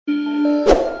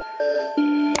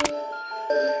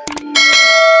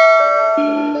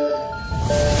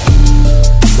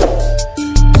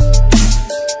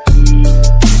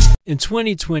In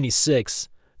 2026,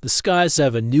 the skies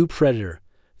have a new predator,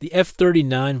 the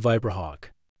F-39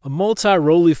 Viperhawk, a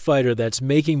multi-role fighter that's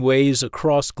making waves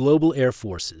across global air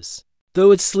forces.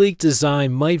 Though its sleek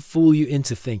design might fool you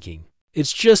into thinking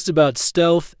it's just about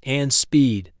stealth and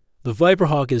speed, the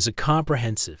Viperhawk is a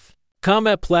comprehensive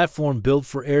combat platform built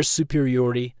for air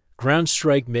superiority, ground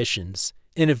strike missions,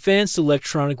 and advanced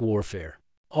electronic warfare,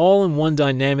 all in one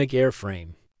dynamic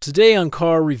airframe. Today on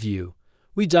Car Review,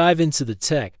 we dive into the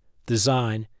tech,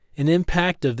 design, and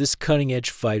impact of this cutting-edge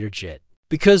fighter jet,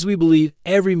 because we believe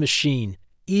every machine,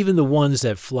 even the ones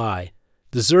that fly,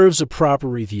 deserves a proper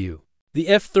review. The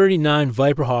F-39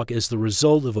 Viperhawk is the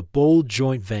result of a bold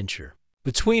joint venture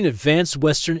between advanced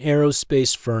Western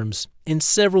aerospace firms and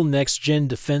several next-gen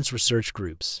defense research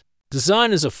groups.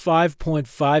 Designed as a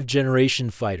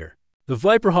 5.5-generation fighter, the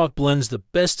Viperhawk blends the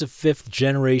best of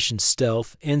 5th-generation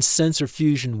stealth and sensor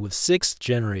fusion with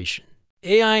 6th-generation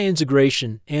AI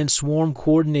integration and swarm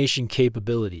coordination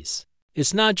capabilities.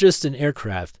 It's not just an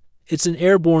aircraft, it's an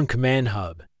airborne command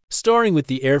hub. Starting with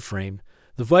the airframe,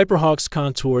 the Viperhawk's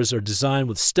contours are designed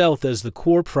with stealth as the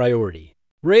core priority.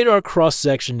 Radar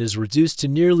cross-section is reduced to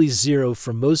nearly zero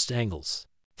from most angles,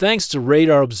 thanks to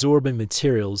radar-absorbent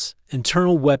materials,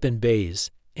 internal weapon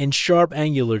bays, and sharp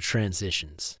angular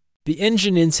transitions. The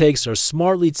engine intakes are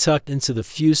smartly tucked into the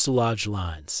fuselage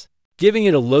lines, giving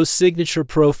it a low signature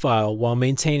profile while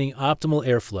maintaining optimal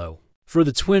airflow. For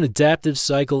the twin adaptive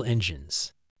cycle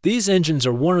engines, these engines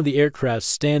are one of the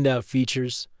aircraft's standout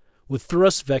features, with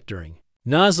thrust vectoring,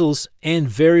 nozzles, and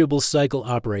variable cycle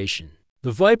operation.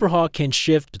 The Viperhawk can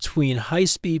shift between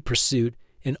high-speed pursuit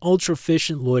and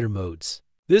ultra-efficient loiter modes.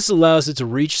 This allows it to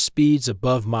reach speeds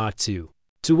above Mach 2,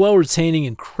 while retaining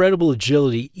incredible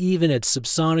agility even at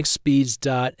subsonic speeds.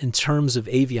 In terms of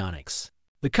avionics,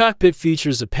 the cockpit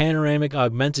features a panoramic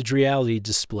augmented reality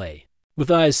display,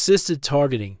 with eye-assisted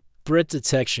targeting, threat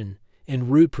detection, and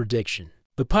route prediction.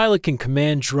 The pilot can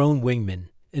command drone wingmen,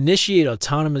 initiate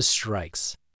autonomous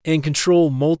strikes, and control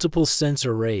multiple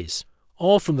sensor arrays,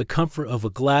 all from the comfort of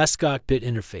a glass cockpit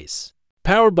interface.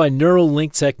 Powered by neural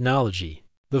link technology,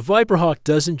 the Viperhawk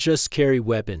doesn't just carry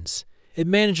weapons, it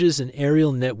manages an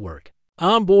aerial network.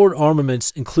 Onboard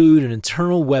armaments include an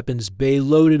internal weapons bay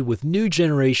loaded with new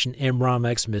generation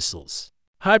AMRAAM-X missiles,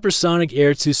 hypersonic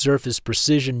air-to-surface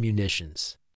precision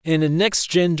munitions, and a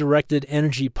next-gen directed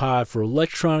energy pod for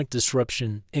electronic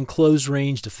disruption and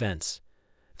close-range defense.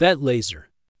 That laser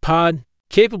pod,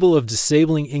 capable of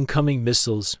disabling incoming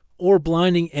missiles or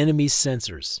blinding enemy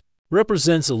sensors,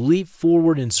 represents a leap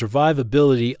forward in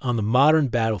survivability on the modern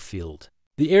battlefield.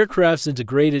 The aircraft's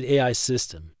integrated AI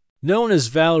system, known as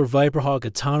Valor Viperhawk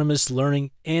Autonomous Learning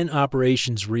and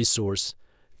Operations Resource,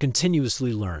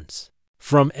 continuously learns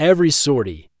from every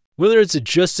sortie, whether it's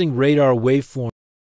adjusting radar waveforms